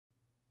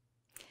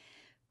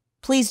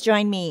Please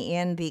join me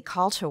in the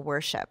call to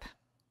worship.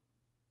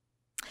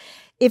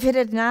 If it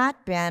had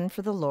not been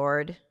for the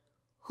Lord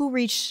who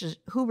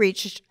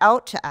reached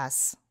out to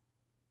us,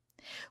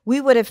 we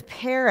would have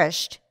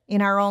perished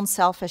in our own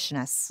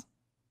selfishness.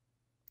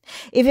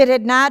 If it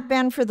had not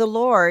been for the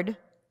Lord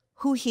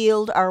who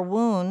healed our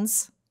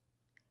wounds,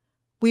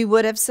 we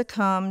would have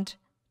succumbed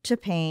to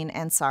pain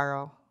and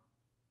sorrow.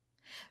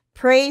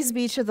 Praise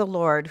be to the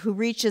Lord who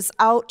reaches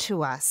out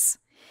to us,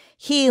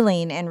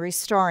 healing and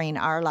restoring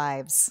our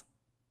lives.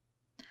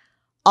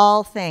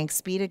 All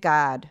thanks be to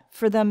God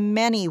for the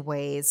many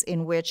ways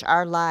in which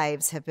our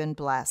lives have been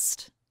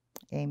blessed.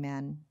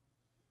 Amen.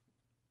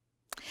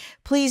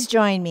 Please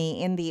join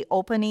me in the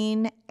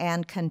opening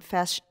and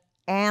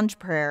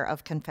prayer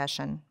of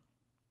confession.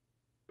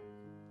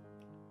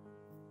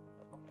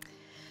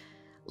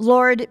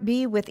 Lord,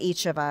 be with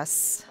each of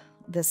us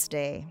this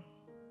day.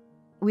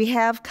 We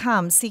have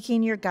come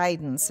seeking your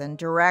guidance and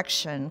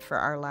direction for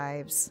our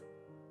lives.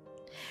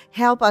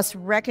 Help us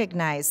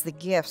recognize the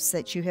gifts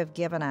that you have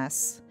given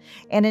us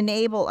and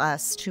enable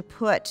us to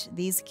put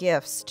these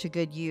gifts to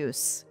good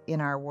use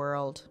in our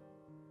world.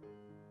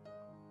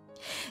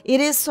 It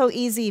is so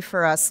easy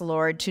for us,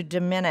 Lord, to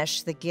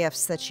diminish the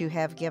gifts that you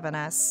have given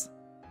us.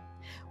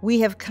 We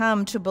have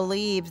come to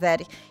believe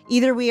that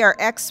either we are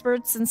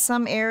experts in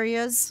some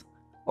areas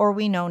or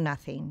we know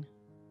nothing.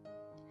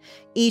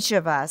 Each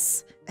of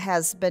us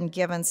has been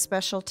given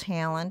special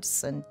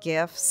talents and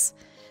gifts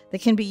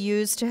that can be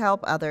used to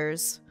help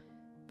others,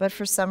 but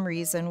for some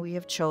reason we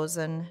have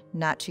chosen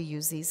not to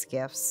use these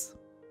gifts,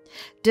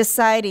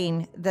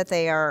 deciding that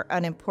they are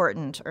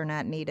unimportant or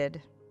not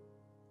needed.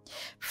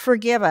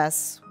 Forgive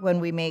us when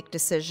we make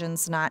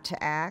decisions not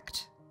to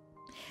act.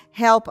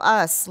 Help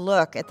us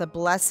look at the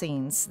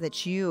blessings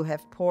that you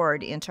have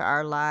poured into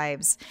our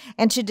lives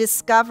and to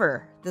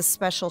discover the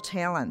special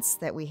talents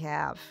that we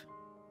have.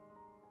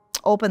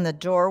 Open the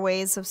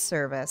doorways of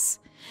service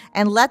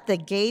and let the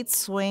gates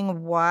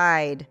swing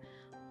wide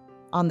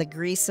on the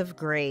grease of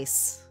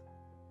grace,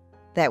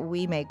 that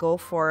we may go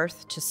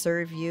forth to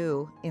serve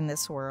you in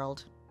this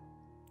world.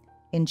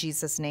 In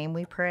Jesus' name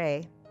we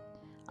pray.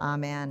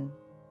 Amen.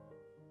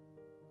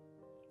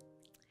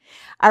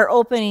 Our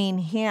opening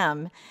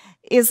hymn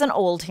is an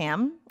old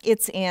hymn.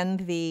 It's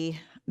in the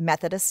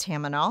Methodist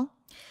hymnal.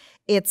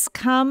 It's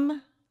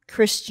 "Come,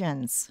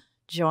 Christians,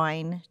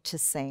 Join to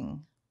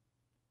Sing."